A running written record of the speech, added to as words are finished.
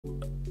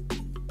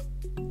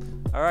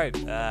Alright,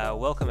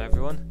 welcome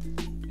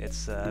everyone.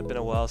 It's been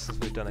a while since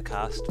we've done a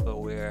cast, but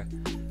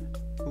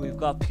we've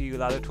got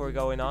PULT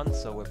going on,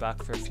 so we're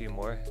back for a few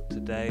more.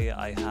 Today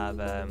I have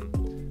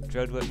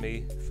Drud with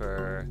me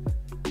for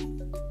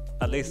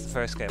at least the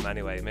first game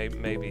anyway.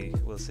 Maybe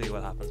we'll see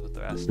what happens with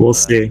the rest. We'll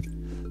see.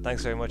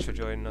 Thanks very much for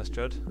joining us,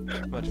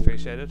 Drud. Much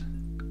appreciated.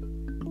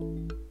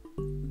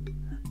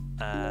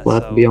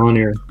 Glad to be on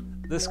here.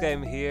 This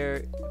game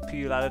here,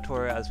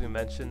 PULT, as we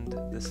mentioned,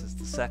 this is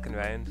the second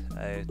round.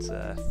 It's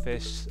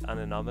Fish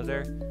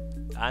Anemometer.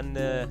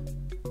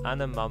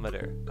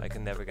 Anemometer. I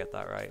can never get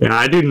that right. Yeah,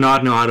 I do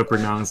not know how to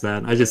pronounce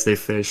that. I just say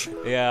fish.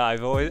 Yeah,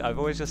 I've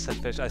always just said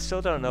fish. I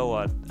still don't know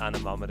what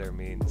anemometer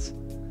means,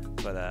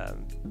 but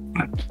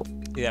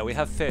yeah, we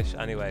have Fish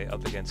anyway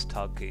up against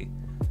Togkey.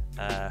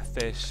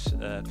 Fish,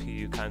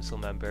 PU council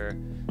member,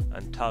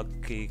 and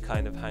Togkey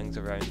kind of hangs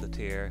around the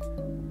tier.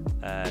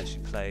 She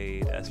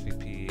played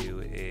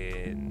SVPU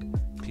in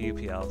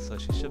PUPL, so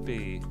she should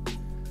be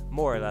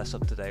more or less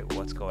up to date with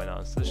what's going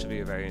on. So this should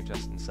be a very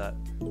interesting set.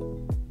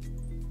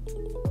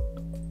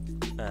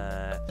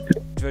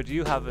 Drud,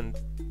 you haven't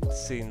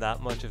seen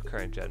that much of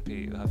current gen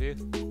PU, have you?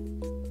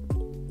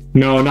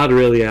 No, not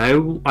really. I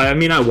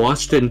mean, I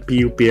watched it in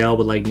PUPL,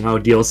 but like now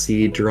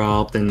DLC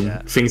dropped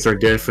and things are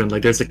different.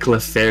 Like there's a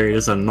Clefairy,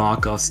 there's a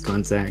knockoff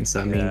Skuntank,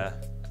 so I mean,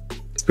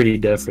 it's pretty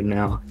different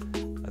now.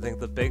 I think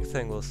the big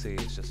thing we'll see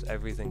is just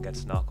everything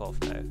gets knockoff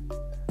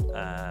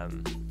now.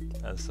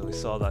 And so we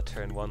saw that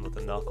turn 1 with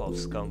the knockoff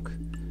Skunk,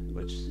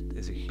 which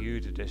is a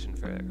huge addition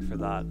for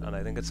that. And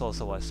I think it's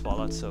also why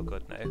Swalot's so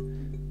good now,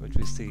 which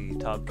we see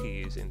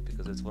Togkey using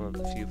because it's one of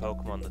the few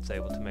Pokemon that's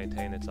able to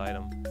maintain its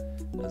item.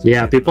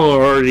 Yeah, people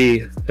are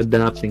already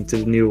adapting to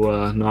the new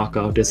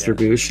knockoff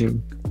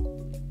distribution.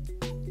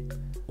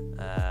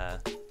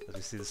 As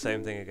we see the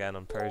same thing again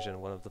on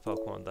Persian, one of the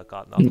Pokemon that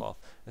got knockoff.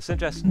 It's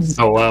interesting to see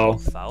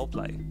foul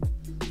play.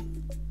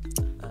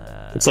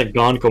 It's like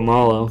Gon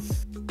Komala.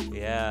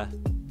 Yeah.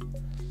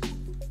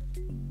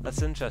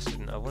 That's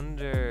interesting. I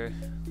wonder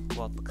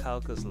what the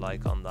calc is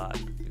like on that,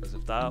 because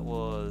if that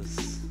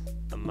was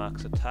a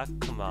max attack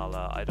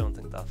Kamala, I don't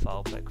think that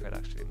foul play crit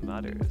actually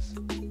matters.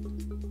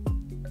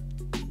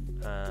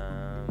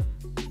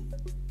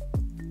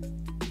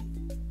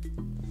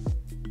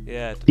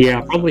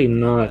 Yeah, probably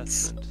not.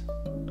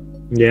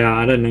 Yeah,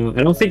 I don't know.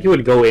 I don't think he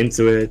would go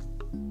into it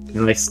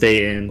and like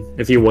stay in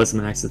if he was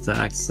max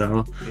attack.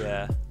 So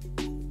yeah,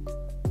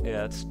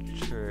 it's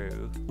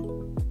true.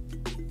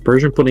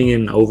 Persian putting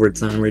in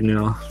overtime right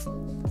now.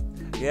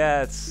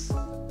 Yeah, it's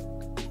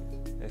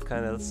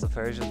the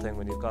Persian thing.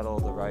 When you've got all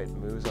the right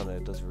moves on it,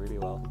 it does really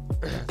well.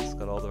 It's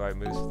got all the right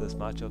moves for this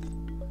matchup.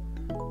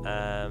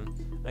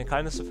 I'm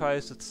kind of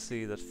surprised to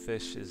see that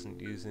Fish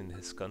isn't using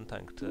his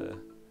Skuntank to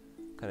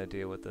kind of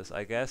deal with this.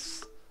 I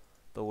guess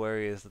the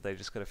worry is that they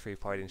just get a free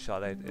parting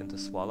shot out into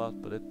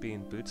Swalot, but it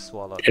being boot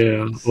Swalot,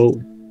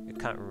 it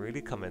can't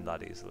really come in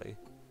that easily.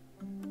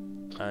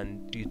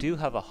 And you do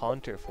have a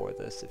Haunter for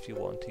this if you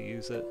want to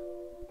use it.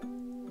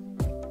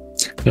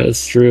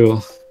 That's true.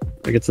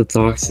 I get the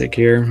Toxic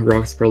here.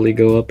 Rocks probably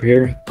go up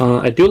here.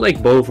 I do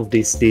like both of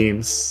these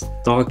teams.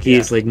 Togkey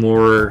is like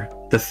more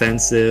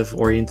defensive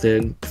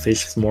oriented.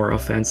 Fish is more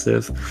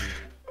offensive.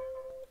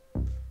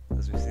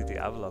 As we see the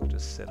Avalok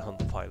just sit on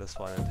the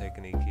Piloswine and take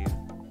an EQ.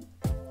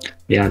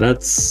 Yeah,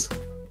 that's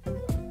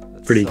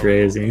pretty so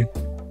crazy.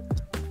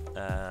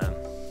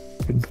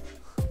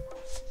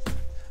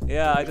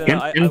 Yeah, I don't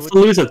know. Can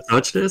Faluza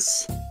touch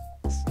this?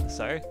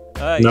 Sorry?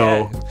 No.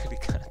 Yeah, really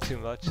can't do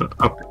much.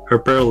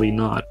 Apparently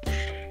not.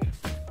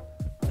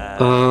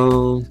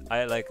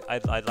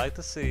 I'd like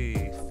to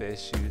see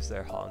Fish use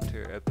their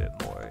Haunter a bit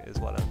more, is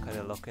what I'm kind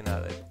of looking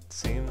at. It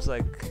seems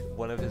like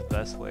one of his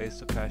best ways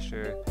to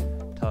pressure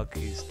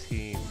Togkey's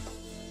team,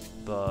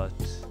 but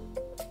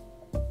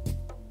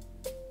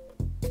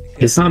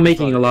he's not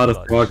making a lot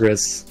of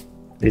progress.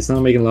 He's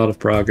not making a lot of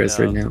progress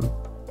right now.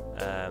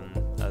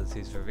 As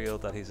he's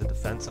revealed that he's a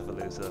defensive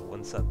Veluza,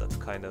 one set that's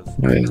kind of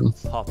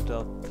popped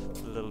up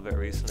a little bit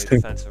recently,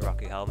 defensive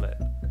Rocky Helmet.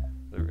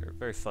 A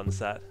very fun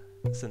set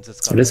since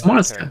it's got this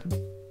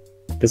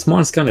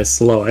one's kind of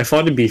slow. I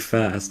thought it'd be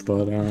fast,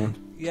 but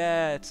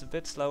yeah, it's a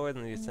bit slower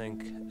than you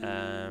think.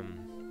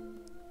 And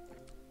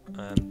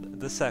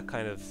this set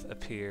kind of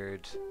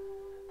appeared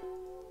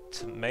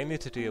mainly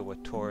to deal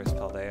with Taurus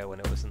Paldea when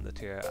it was in the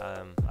tier.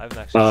 I haven't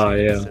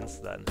actually seen it since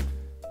then,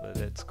 but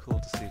it's cool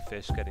to see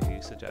Fish getting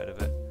usage out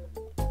of it.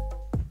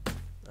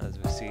 As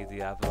we see, the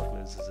Avalok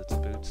loses its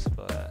boots,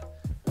 but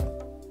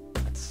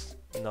it's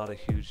not a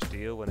huge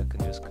deal when it can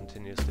just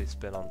continuously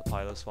spin on the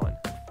Piloswine.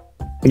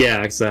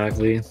 Yeah,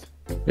 exactly.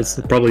 It's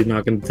probably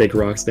not going to take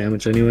rocks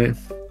damage anyway.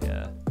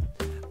 Yeah.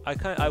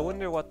 I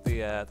wonder what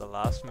the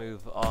last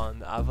move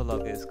on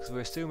Avalok is, because we're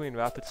assuming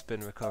Rapid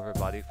Spin, Recover,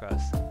 Body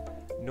Press.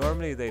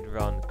 Normally they'd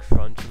run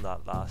Crunch in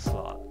that last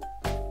slot,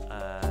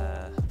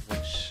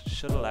 which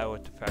should allow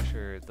it to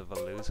pressure the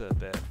Veluza a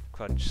bit.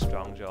 Crunch,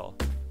 Strong Jaw.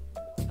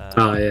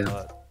 But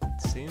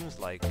it seems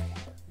like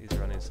he's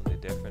running something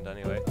different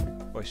anyway,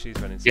 or she's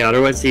running something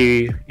otherwise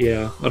he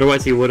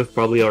would have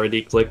probably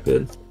already clicked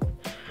it.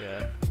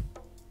 Yeah.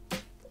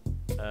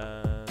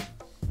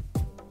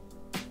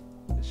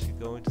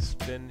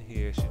 spin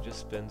here, she just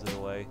spins it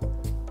away,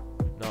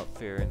 not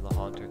fearing the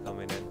Haunter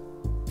coming in.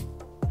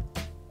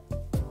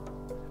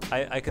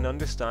 I can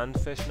understand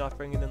Fish not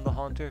bringing in the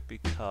Haunter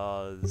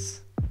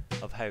because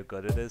of how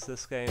good it is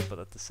this game, but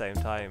at the same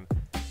time,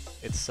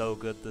 it's so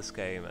good this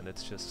game, and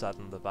it's just sat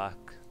in the back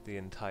the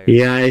entire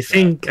Yeah,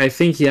 set. I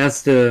think he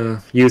has to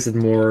use it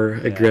more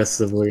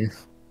aggressively.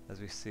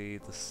 As we see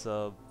the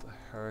sub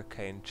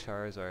Hurricane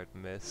Charizard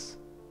miss.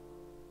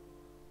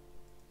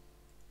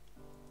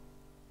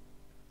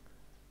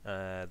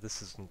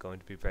 This isn't going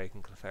to be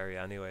breaking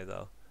Clefairy anyway,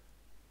 though.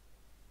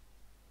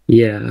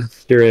 Yeah,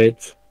 you're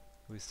right.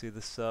 We see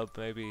the sub,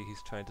 maybe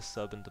he's trying to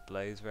sub into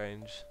Blaze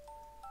range.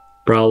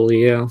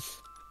 Probably, yeah.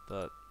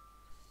 But...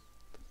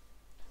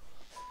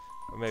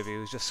 or maybe he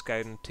was just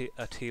scouting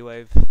a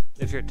T-Wave.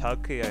 If you're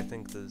Togkey, I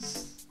think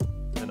there's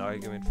an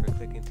argument for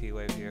clicking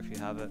T-Wave here if you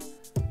have it.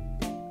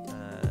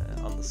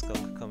 On the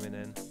Skunk coming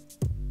in.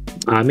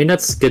 I mean,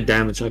 that's good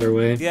damage either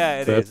way.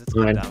 Yeah, it is. It's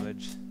good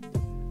damage.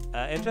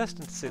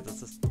 Interesting to see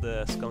that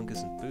the Skunk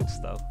isn't Boots,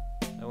 though.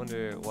 I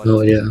wonder what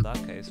it is in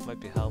that case. Might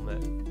be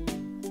Helmet.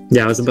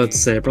 Yeah, I was about to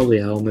say, probably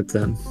a Helmet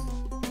then.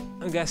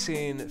 I'm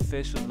guessing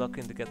Fish was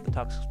looking to get the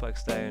Toxic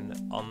Spikes down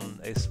on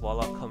a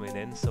Swallow coming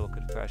in, so it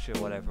could pressure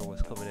whatever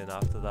was coming in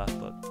after that,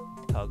 but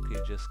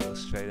Togkey just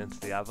goes straight into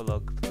the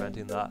Avalugg,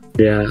 preventing that.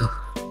 Yeah.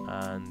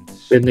 And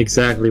didn't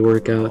exactly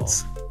work out.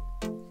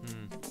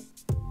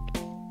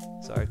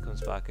 Zard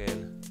comes back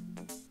in.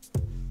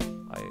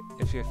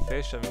 If you're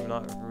Fish, I'm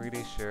not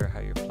really sure how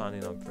you're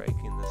planning on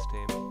breaking this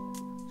team.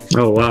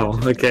 Oh wow,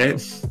 okay.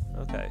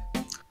 Okay.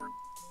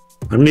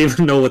 I don't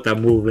even know what that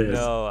move is.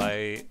 No,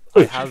 I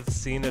have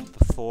seen it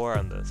before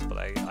on this, but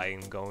I'm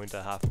going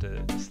to have to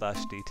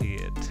 /DT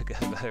it to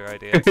get a better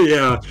idea.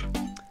 Yeah.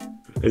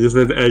 I just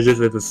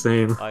did the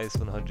same. Ice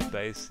 100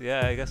 base.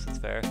 Yeah, I guess it's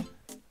fair.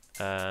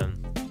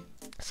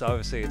 So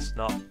obviously it's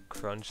not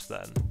Crunch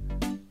then,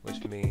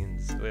 which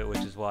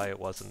is why it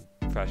wasn't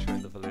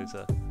pressuring the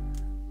Veluza.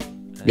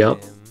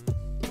 Yep.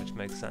 Which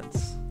makes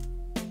sense.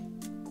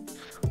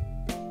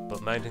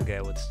 But Mountain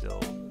Gale would still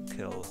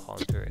kill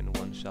Haunter in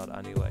one shot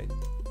anyway.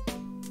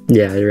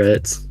 Yeah, you're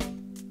right.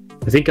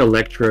 I think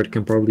Electrode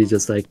can probably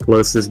just like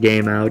close this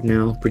game out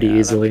now pretty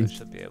easily. Electrode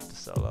should be able to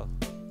solo.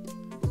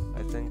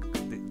 I think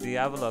the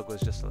Avalugg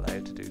was just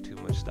allowed to do too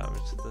much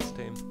damage to this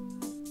team.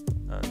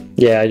 And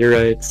yeah, you're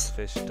right.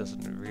 Fish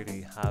doesn't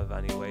really have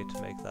any way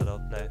to make that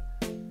up now.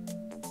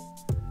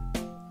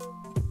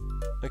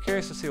 I'm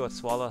curious to see what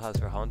Swallow has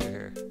for Haunter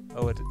here.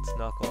 Oh, it's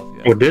knockoff,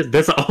 yeah. Oh,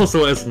 this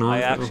also has knockoff.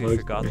 I actually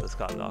forgot this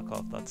got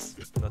knockoff.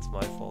 That's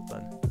my fault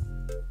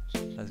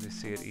then. As we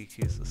see it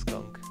EQs the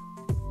Skunk.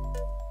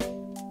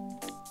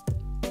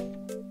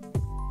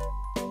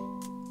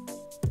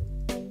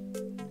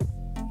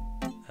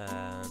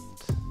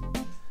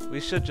 And we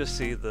should just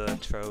see the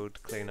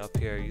Drud clean up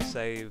here. You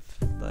save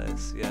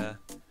this, yeah.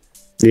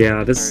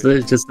 Yeah, this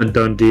is just a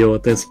done deal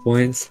at this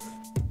point.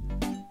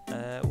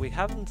 We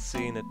haven't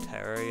seen a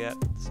Terror yet.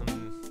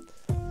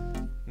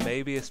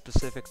 Maybe a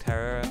specific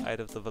Terror out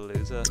of the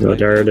Veluza. Oh,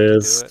 there it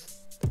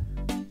is.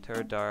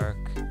 Terror Dark.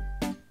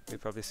 We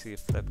probably see a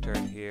Flip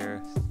Turn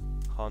here.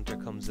 Haunter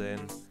comes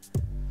in.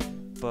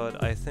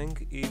 But I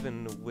think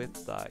even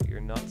with that, you're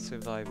not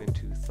surviving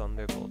 2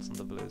 Thunderbolts on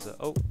the Veluza.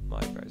 Oh, my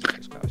browser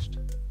just crashed.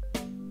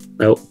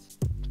 Nope.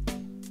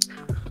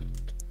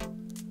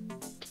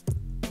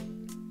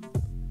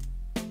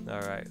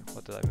 Alright,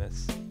 what did I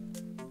miss?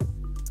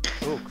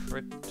 Oh,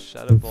 crit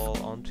Shadow Ball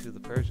onto the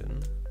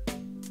Persian.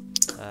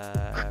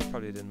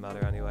 Probably didn't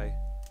matter anyway.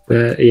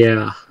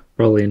 Yeah,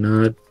 probably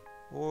not.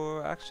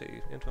 Or actually,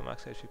 into a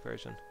Max HP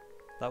Persian.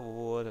 That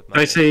would have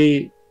mattered.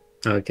 Actually,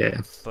 okay.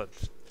 But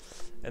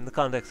in the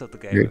context of the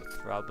game, it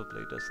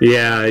probably doesn't.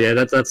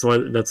 Yeah,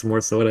 that's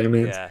more so what I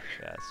meant. Yeah,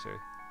 it's true.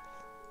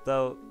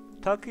 Though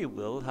Togkey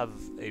will have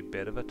a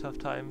bit of a tough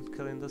time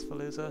killing this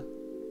Veluza.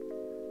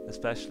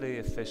 Especially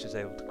if Fish is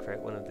able to crit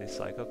one of these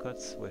Psycho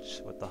Cuts,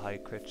 which with the high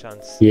crit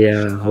chance should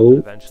happen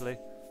eventually.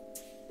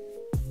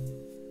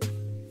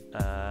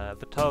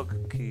 But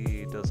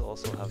Togkey does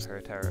also have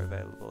her Terror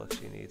available if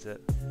she needs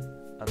it.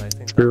 And I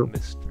think that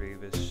Mist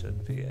Revis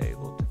should be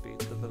able to beat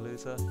the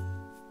Veluza.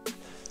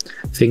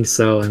 I think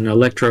so, and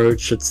Electrode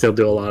should still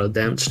do a lot of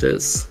damage to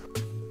this.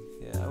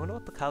 Yeah, I wonder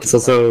what the calc It's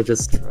also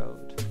just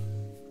Drud.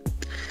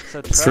 So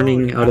it's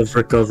running out of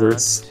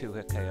recovers. To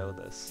hit KO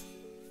this.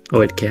 Oh,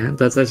 it can't?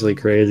 That's actually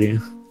crazy.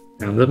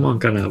 Damn, that one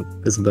kind of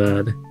is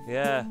bad.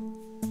 Yeah.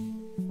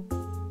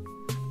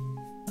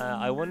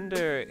 I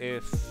wonder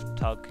if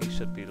Togkey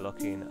should be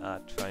looking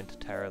at trying to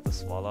Terror the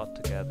Swallow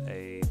to get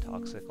a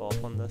Toxic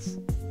off on this.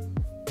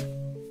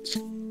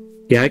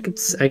 Yeah, I could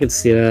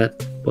see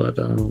that, but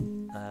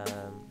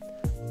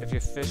if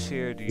you're Fish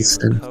here, do you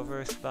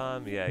recover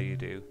spam? Yeah, you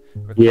do.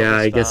 Recover yeah,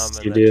 I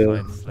guess you do. Try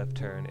and Flip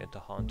Turn into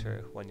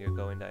Haunter when you're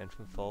going down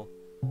from full.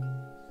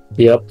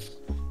 Yep.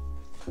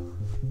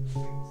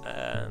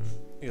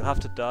 You'll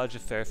have to dodge a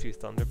fair few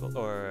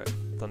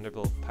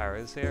Thunderbolt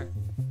powers here.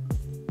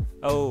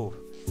 Oh,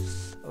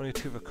 only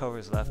 2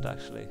 recovers left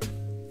actually.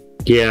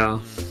 Yeah.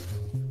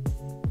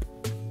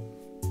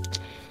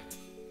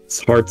 It's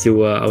hard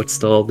to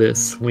outstall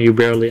this when you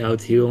barely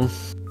out-heal.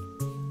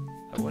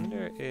 I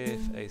wonder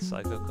if a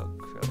Psycho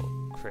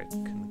crit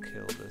can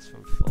kill this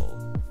from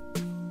full.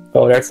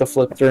 Oh, that's a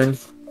flip turn.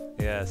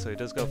 Yeah, so he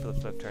does go for the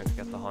flip turn to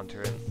get the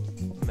Haunter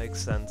in. Makes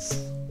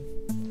sense.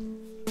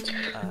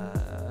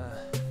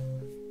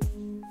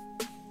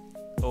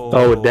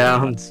 Oh,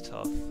 down. That's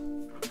tough.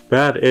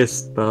 That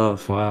is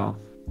tough, wow.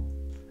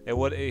 He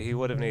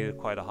would have needed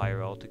quite a high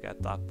roll to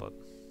get that, but...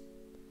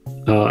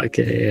 Oh,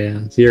 okay,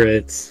 yeah. You're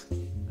right.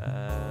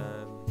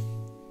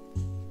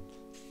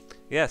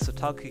 Yeah, so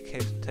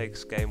Togkey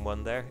takes game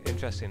 1 there.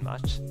 Interesting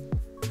match.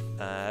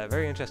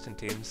 Very interesting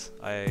teams.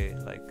 I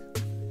like...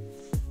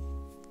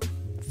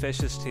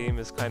 Fish's team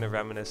is kind of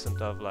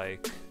reminiscent of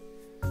like...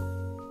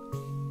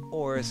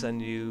 Oris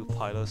and you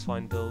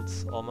Piloswine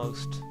builds,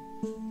 almost.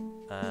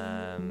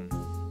 And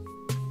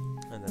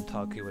then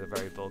Togkey with a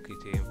very bulky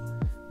team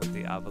with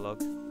the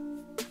Avalog.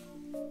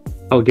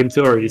 Oh, game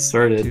 2 already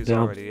started. Game 2's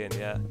already in,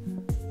 yeah.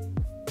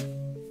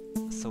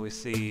 So we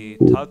see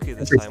Togkey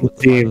this time with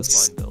the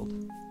Piloswine build.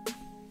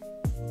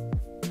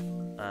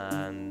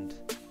 And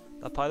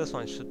that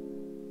Piloswine should...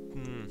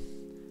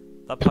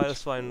 That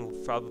Piloswine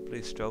will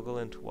probably struggle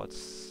into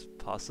what's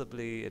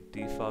possibly a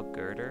defog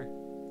girder.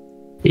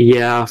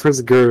 Yeah,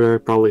 first girder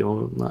probably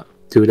won't not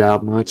do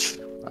that much.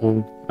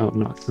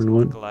 Not for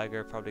one.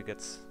 Gallagher probably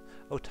gets...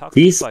 Oh, Togkey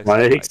He spiked.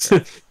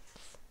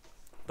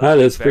 That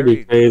is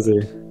pretty crazy.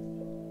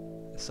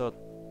 Good. So,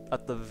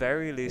 at the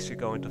very least, you're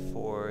going to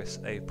force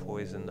a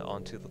poison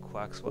onto the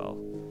Quaxwell.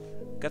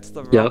 Gets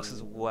the rocks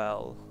as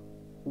well.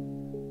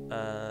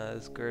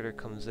 As girder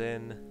comes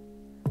in,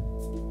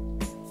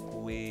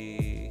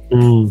 we...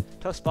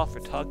 Tough spot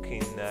for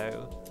Togkey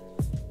now.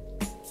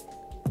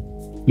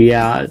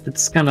 Yeah,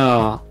 it's kind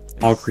of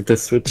awkward to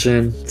switch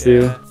in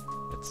too.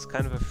 It's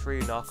kind of a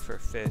free knock for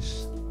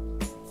Fish,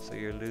 so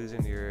you're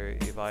losing your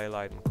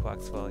Eviolite and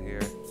Quaxwell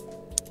here.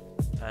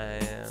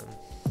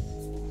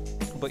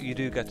 But you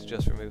do get to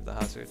just remove the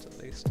hazards at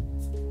least,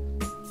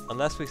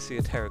 unless we see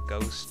a Terra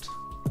Ghost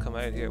come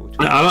out here. Which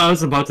I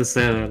was about to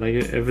say that, like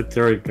if a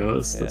Terra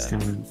Ghost, that's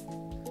kind of.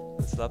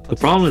 So that the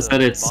problem is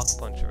that it's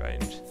Mock Punch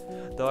range.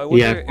 Though I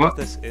wonder if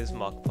this is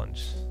Mock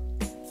Punch.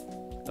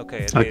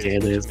 Okay,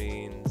 it is, which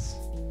means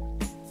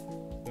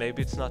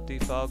maybe it's not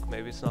defog,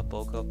 maybe it's not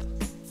bulk up.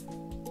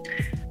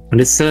 When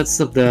it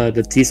sets up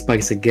the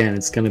T-spikes again,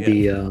 it's gonna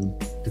be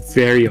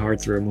very hard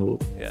to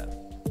remove. Yeah.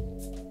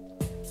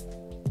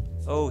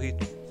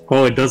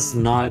 Oh, it does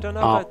not. I don't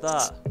know about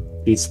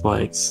that.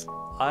 T-spikes.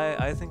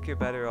 I think you're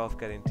better off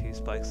getting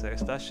T-spikes there,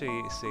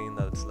 especially seeing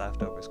that it's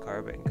leftovers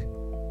carbink.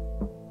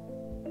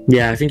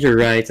 Yeah, I think you're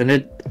right, and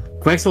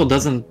Quaxwell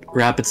doesn't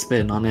rapid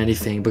spin on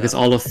anything because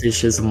all of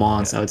Fish's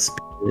mons outspeed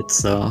it,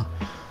 so...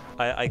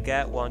 I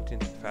get wanting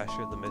to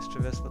pressure the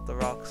Mischievous with the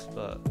rocks,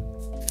 but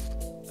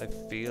I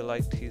feel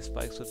like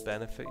T-spikes would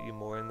benefit you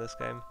more in this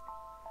game.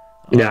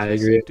 Yeah, I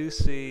agree. I do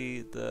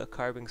see the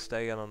carbink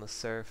stay on the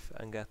surf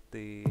and get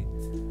the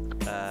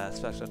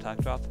special attack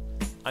drop.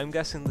 I'm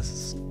guessing this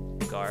is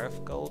Scarf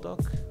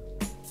Golduck.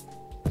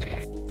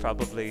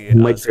 Probably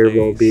might as very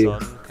well be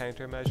sun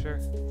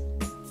countermeasure.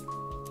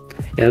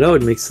 Yeah, that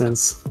would make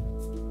sense.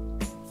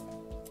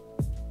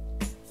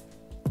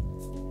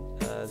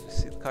 As we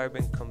see the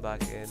carbink come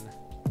back in. You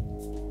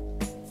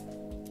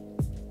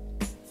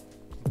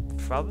can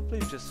probably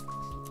just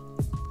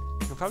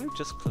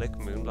click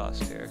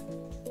Moonblast here.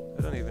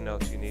 I don't even know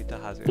if you need to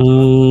hazard.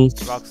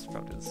 Rocks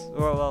probably is.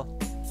 Well,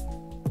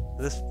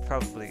 this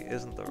probably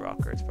isn't the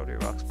rocker, it's probably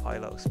Rock's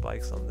Pylo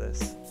spikes on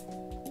this.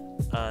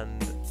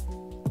 And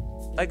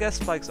I guess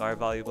spikes are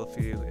valuable for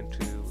you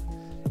into...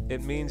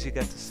 It means you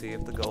get to see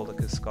if the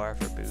Golduck is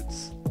Scarf or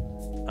Boots.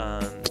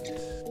 And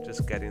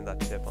just getting that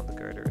chip on the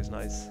girder is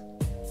nice.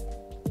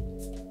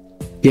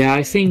 Yeah,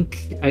 I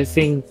think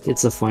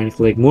it's a fine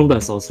click.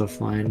 Moonblast also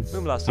fine.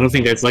 Moonblast I don't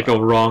think there's like a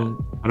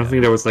wrong. I don't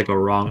think there was like a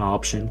wrong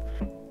option.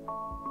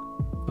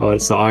 Oh,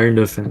 it's the Iron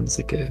Defense.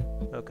 Okay.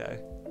 Okay.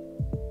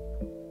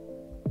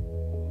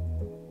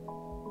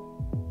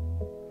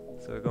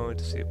 So we're going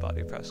to see a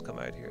body press come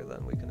out here.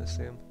 Then we can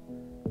assume.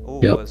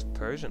 Oh, as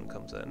Persian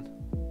comes in.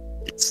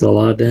 It's a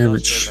lot of damage.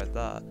 Not sure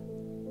about that.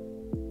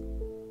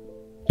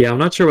 Yeah, I'm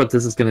not sure what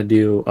this is gonna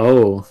do.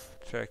 Oh.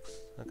 Tricks.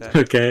 Okay.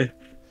 Okay.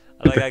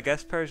 Like, I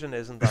guess Persian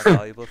isn't that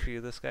valuable for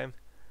you this game.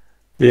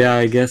 Yeah,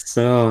 I guess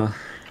so.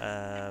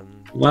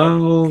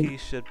 Well, he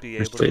should be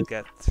able to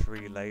get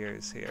 3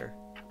 layers here.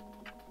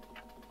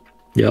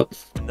 Yep.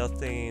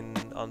 Nothing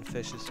on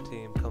Fish's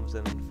team comes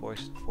in and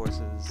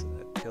forces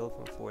a kill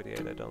from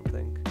 48, I don't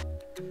think.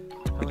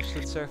 How much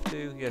did Surf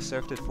do? Yeah,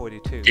 Surf did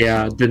 42.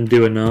 Yeah, didn't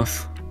do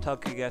enough.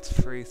 Togkey gets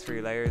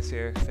 3 layers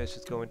here. Fish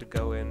is going to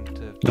go in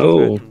to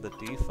threaten the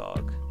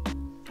defog.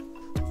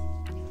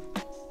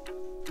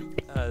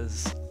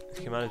 As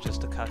he manages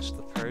to catch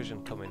the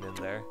Persian coming in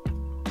there.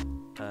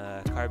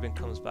 Carbink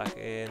comes back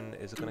in.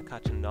 Is it going to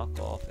catch a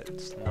knockoff?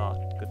 It's not.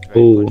 Good trade.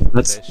 Oh,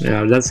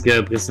 that's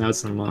good because now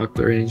it's in mock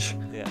range.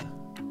 Yeah.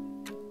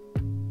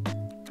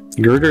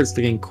 Girder's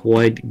looking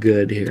quite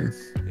good here.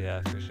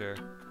 Yeah, for sure.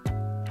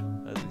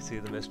 As we see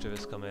the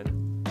Mischievous come in.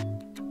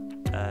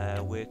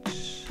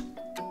 which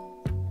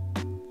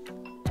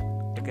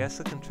I guess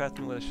it can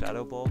threaten with a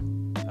Shadow Ball.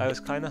 I was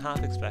kind of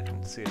half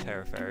expecting to see a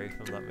Terra Fairy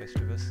from that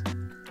Mischievous.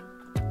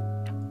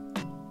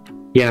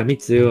 Yeah, me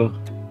too.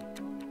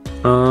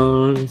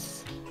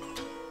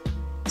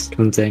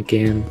 Skuntank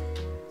in.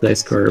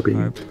 Nice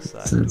Carbine. Do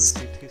we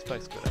see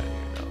T-Spike's good out here?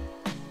 No.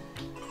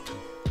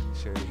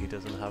 Surely he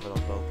doesn't have it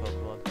on both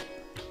Pokemon.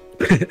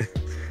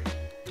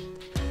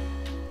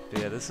 But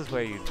yeah, this is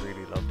where you'd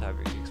really love to have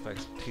your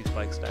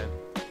T-Spikes down.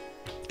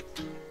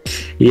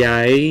 Yeah,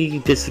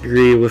 I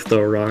disagree with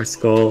the Rock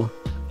Skull.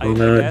 I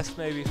guess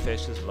maybe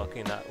Fish was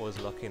looking at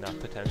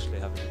potentially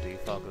having to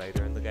defog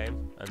later in the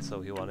game, and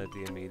so he wanted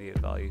the immediate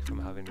value from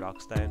having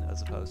Rocks down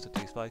as opposed to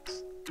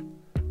T-Spikes.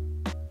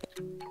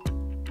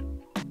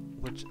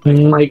 Which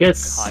I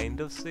guess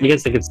kind of see. I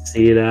guess I could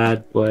see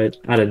that, but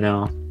I don't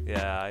know.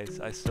 Yeah,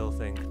 I still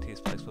think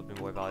T-Spikes would be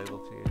more valuable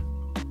to you.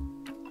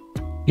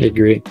 I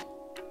agree.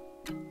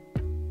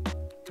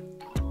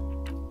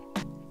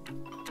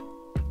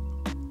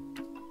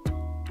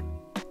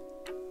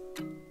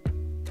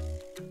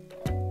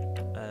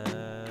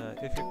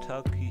 If you're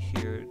Togkey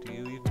here, do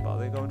you even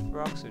bother going for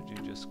Rocks, or do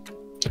you just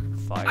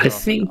fire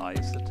off an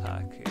Ice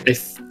attack here? I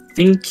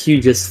think you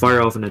just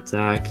fire off an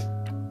attack.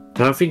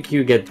 I don't think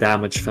you get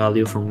that much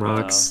value from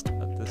Rocks.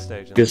 No, at this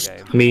stage in the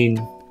game. I mean,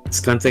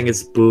 Skuntank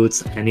is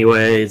boots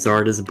anyway,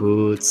 Zard is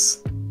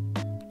boots.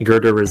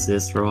 Girder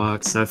resists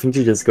Rocks. I think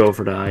you just go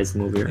for the Ice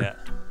move here. Yeah.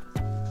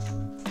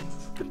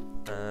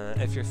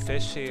 If you're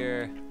Fish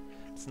here,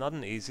 it's not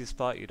an easy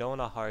spot. You don't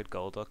want a hard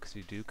Golduck because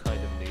you do kind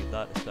of need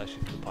that,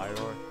 especially for the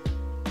Pyroar.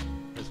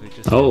 Because we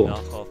just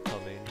knock off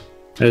coming.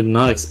 I did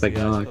not expect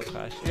knock.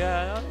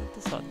 Yeah,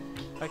 it's not.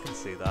 I can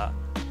see that.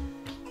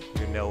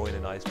 You're knowing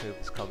an Ice move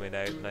is coming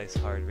out. Nice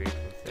hard read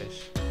from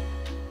Fish.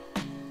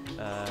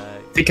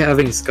 I think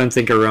having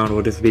Skuntank around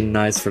would have been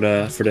nice for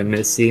the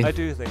Missy. I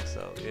do think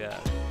so. Yeah.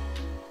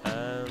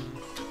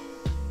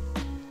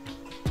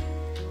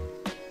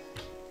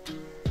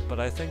 But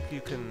I think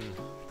you can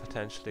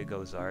potentially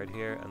go Zard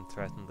here and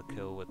threaten the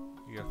kill with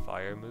your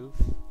fire move.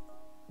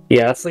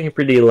 Yeah, that's looking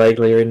pretty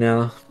likely right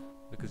now.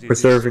 Because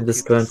preserving the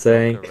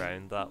Skuntank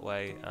around that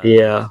way.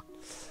 Yeah.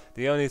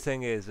 The only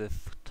thing is,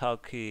 if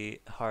Togkey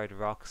hard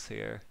Rocks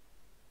here.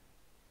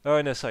 Oh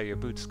no, sorry, your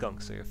boot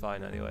Skunk, so you're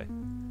fine anyway.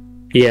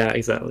 Yeah,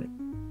 exactly.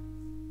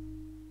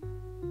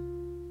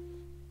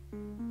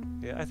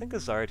 Yeah, I think a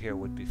Zard here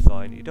would be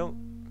fine. You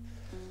don't.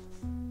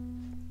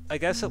 I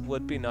guess it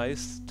would be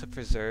nice to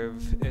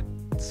preserve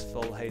its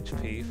full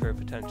HP for a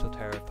potential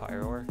Terra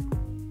Pyroar.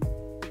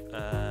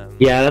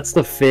 Yeah, that's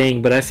the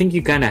thing, but I think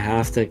you kind of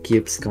have to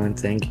keep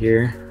Skuntank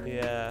here.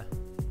 Yeah.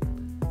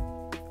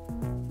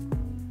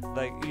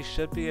 Like, you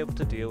should be able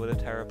to deal with a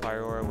Terra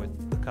Pyroar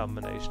with the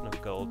combination of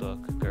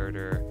Golduck,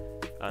 Girder,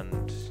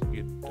 and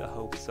you'd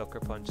hope Sucker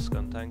Punch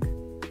Skuntank.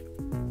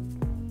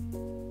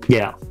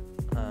 Yeah.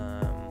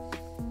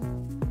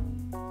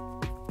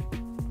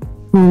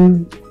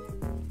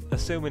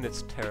 Assuming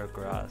it's Terra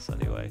Grass,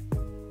 anyway.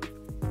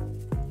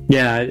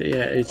 Yeah,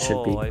 it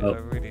should be. I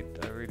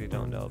really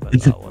don't know about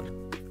that one.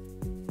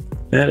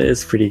 That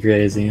is pretty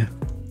crazy.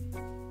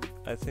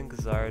 I think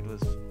Zard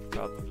was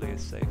probably a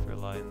safer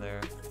line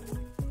there.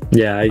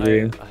 Yeah, I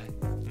agree.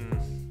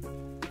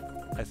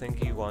 I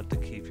think you want to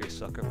keep your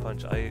Sucker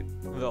Punch. I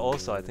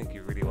think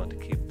you really want to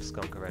keep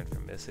Skunk around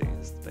for Missy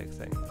is the big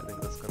thing. I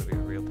think that's going to be a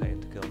real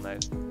pain to kill now.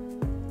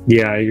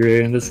 Yeah, I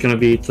agree. That's going to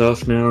be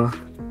tough now.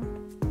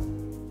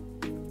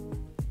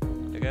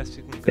 I guess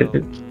you can go...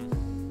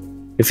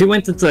 If he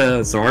went into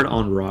Zard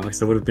on Rocks,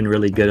 that would have been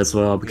really good as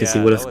well, because he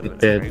would have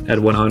hit it at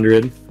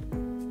 100.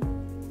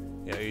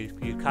 Yeah,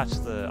 you catch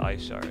the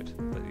Ice Shard,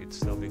 but you'd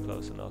still be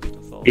close enough to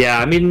fall. Yeah,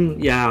 I mean,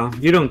 yeah,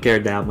 you don't care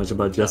that much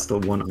about just the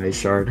one Ice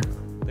Shard.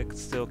 It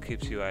still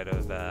keeps you out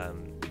of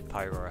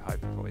Pyroar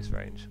Hyper Voice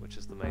range, which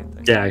is the main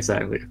thing. Yeah,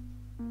 exactly.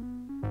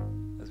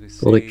 As we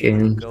see,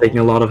 taking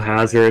a lot of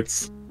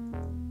hazards.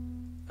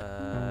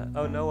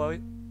 Oh,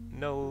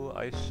 no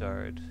Ice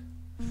Shard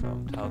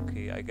from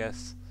Togkey. I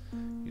guess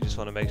you just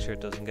want to make sure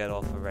it doesn't get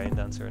off a Rain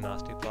Dance or a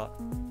Nasty Plot.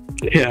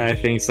 Yeah, I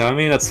think so. I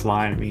mean, that's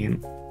fine. I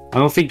mean, I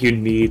don't think you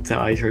need to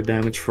Ice Shard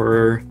damage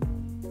for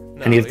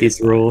any of these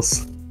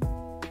rules.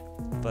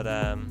 But,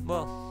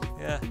 well,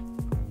 yeah.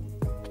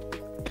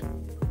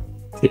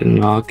 Didn't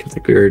knock the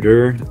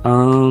Girder.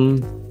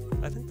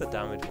 I think the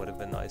damage would have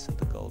been nice at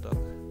the Golduck.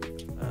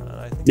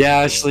 Yeah,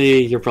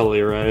 actually, you're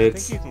probably right. I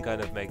think you can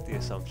kind of make the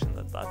assumption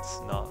that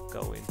that's not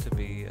going to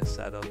be a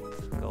setup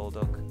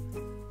Golduck,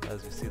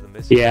 as we see the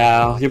Misty.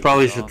 Yeah, you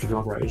probably should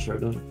go for Ice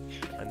Shard.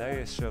 And now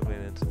you're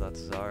struggling into that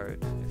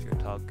Zard if you're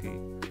Togkey.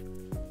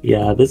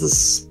 Yeah, this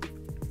is...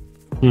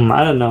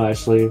 I don't know,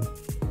 actually.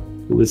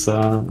 Who's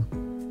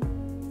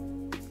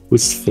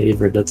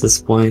favored at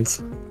this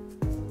point?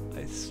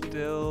 I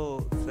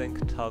still think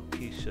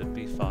Togkey should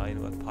be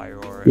fine with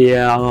Pyroar.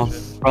 Yeah,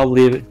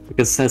 probably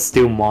because it has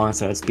two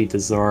monsters that beat the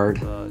Zard,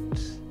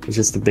 which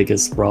is the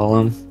biggest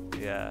problem.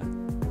 Yeah.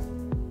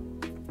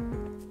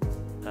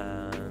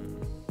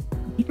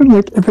 Even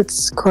like if it's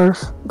Scarf,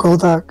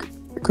 Golduck,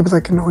 it could be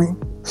like annoying.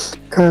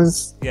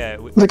 Because Yeah.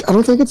 like I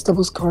don't think it's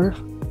double scarf.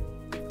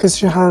 Because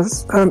he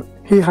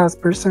has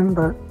person,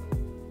 but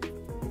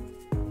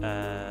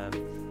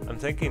I'm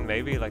thinking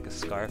maybe like a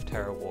Scarf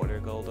Terra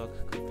Water Golduck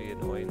could be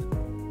annoying.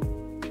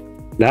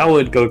 That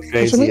would go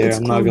crazy. Yeah,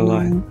 I'm not gonna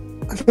lie.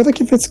 I feel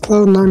like if it's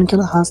Cloud9, it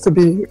kind of has to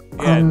be.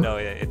 Yeah, no,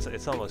 yeah,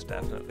 it's almost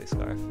definitely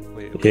Scarf.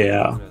 We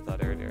yeah. talked about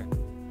that earlier.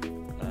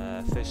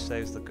 Fish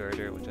saves the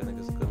girder, which I think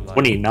is a good line.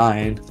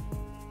 29.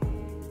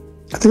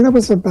 I think that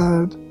was a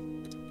bad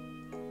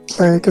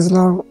play because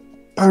now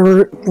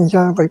power,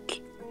 yeah, like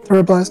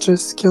Terra Blast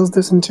just kills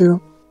this in 2,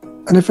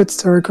 and if it's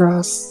Terra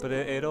Grass, but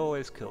it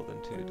always killed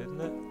in 2,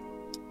 didn't it?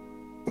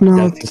 No,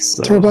 yeah, I think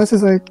so. Terra Blast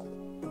is like,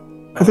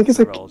 I think it's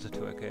like roll to 2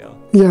 KO.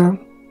 Yeah.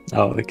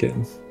 Oh, okay.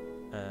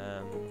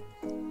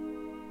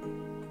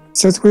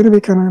 So it's going to be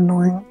kind of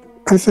annoying,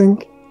 I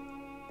think.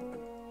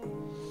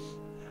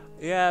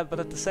 Yeah, but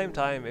at the same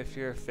time, if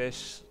you're a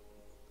fish,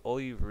 all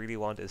you really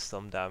want is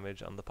some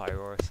damage on the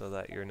Pyroar so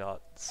that you're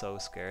not so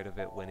scared of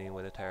it winning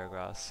with a Terra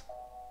Grass.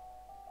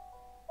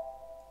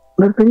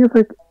 The thing is,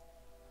 like,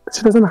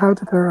 she doesn't have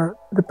the Terra,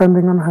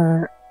 depending on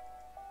her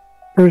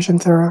version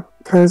Terra,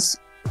 because...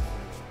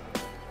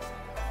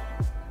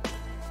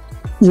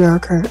 Yeah,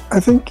 okay. I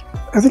think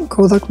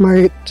Golduck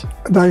might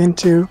die in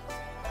 2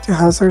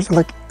 hazards, so,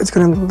 like, it's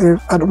gonna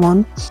live at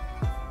 1.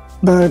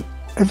 But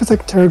if it's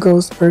like Terra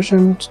Ghost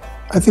version,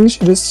 I think she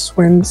just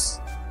wins.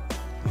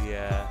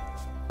 Yeah.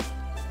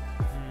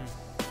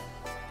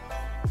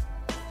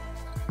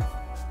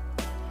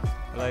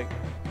 Like,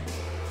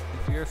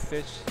 if you're a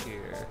fish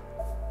here,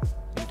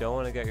 you don't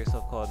want to get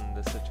yourself caught in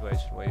this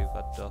situation where you've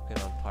got Duck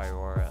in on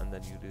Pyroar and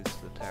then you lose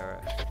the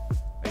Terra.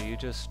 Are you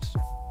just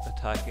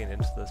attacking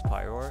into this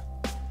Pyroar?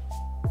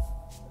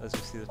 As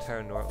you see the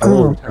Terra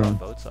Terra on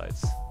both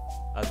sides.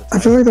 I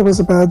feel like that was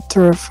a bad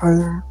Terra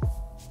Fire.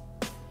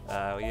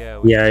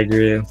 Yeah, I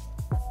agree.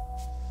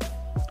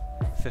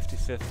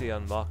 50-50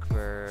 on Mock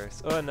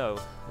versus... Oh no,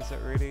 is it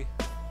really?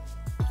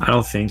 I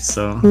don't think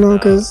so. No,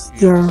 because,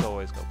 yeah, just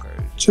always go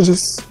Courage. She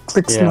just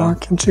clicks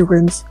Knock and she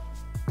wins.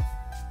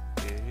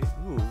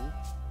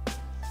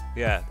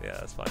 Yeah,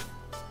 that's fine.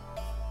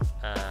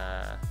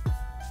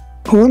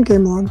 Who won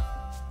game 1?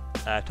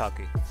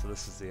 Togkey. So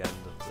this is the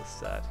end of the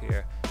set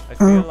here. I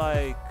feel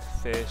like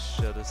Fish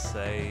should have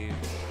saved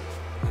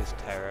his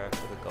Terra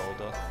for the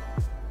Golduck.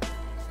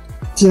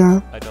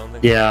 Yeah. I don't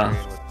think yeah.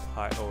 with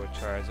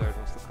Charizard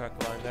was the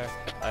correct line there.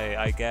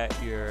 I get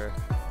you're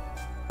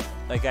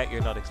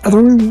not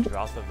expecting to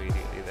drop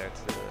immediately there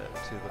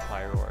to the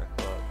Pyroar,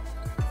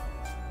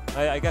 but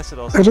I guess it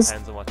also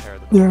depends on what Terra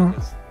the Golduck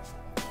is.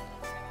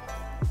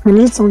 When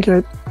you just don't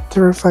get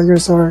Terra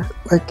Fires or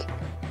like,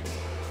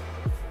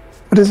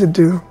 what does it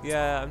do?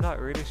 Yeah, I'm not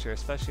really sure,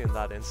 especially in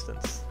that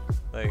instance.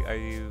 Like, are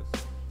you?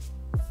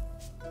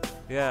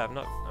 Yeah, I'm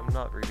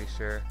not really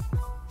sure.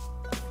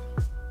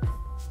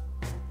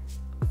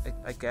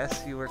 I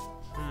guess you were.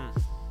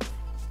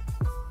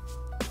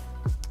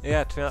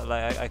 Yeah, to be honest,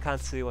 like I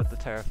can't see what the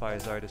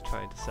Terrifiers are just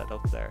trying to set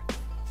up there,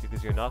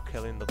 because you're not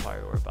killing the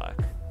Pyroar back.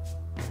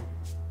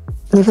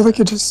 I feel like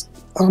you just,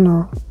 I don't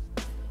know.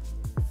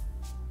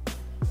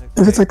 Like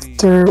if it's like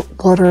Terra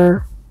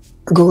Water,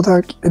 a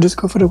Golduck, you just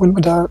go for the win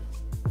with that.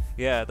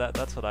 Yeah,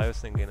 that's what I was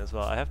thinking as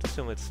well. I have to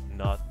assume it's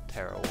not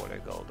Terra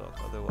Water Golduck,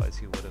 otherwise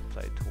he would have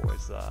played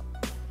towards that.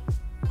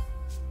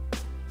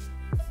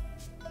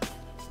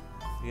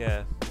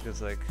 Yeah,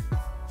 because like,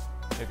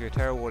 if you're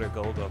Terra Water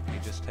Golduck, you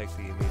just take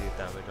the immediate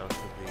damage onto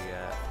the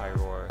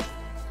Pyroar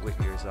with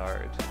your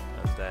Zard,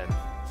 and then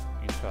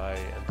you try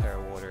and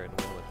Terra Water and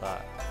win with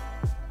that.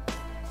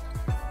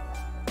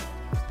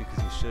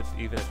 Because you should,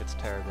 even if it's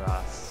Terra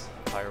Grass,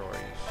 Pyroar,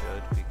 you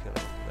should be killing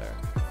them there.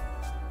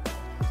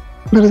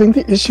 But I think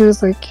the issue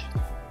is like,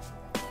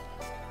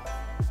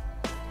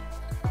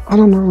 I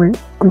don't know, wait,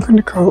 I'm going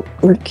to call,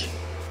 like,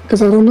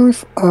 because I don't know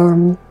if,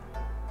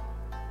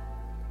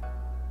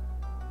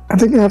 I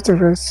think you have to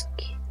risk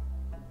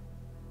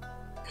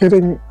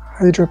hitting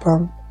Hydro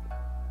Pump.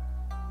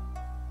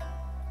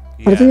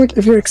 Yeah, but I think like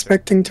if you're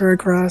expecting Terra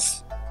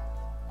Grass,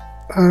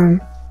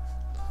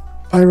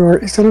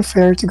 Pyroar, it's kind of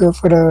fair to go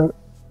for the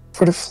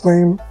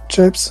Flame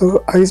Chip,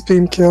 so Ice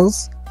Beam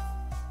kills.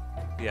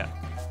 Yeah.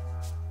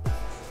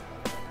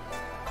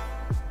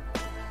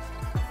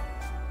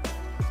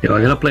 Yo,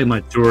 I gotta play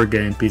my tour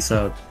game. Peace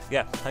out.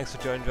 Yeah, thanks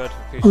for joining, Drud.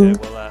 Appreciate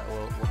it.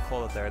 We'll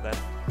call it there then.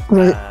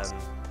 Right.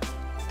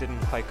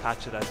 Didn't quite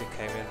catch it as it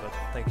came in, but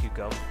thank you,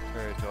 Gum,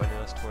 for joining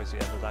us towards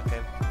the end of that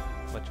game.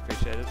 Much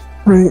appreciated.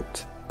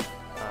 Right.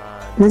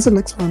 When's the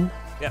next one?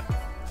 Yeah.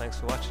 Thanks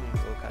for watching.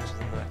 We'll catch you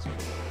in the next one.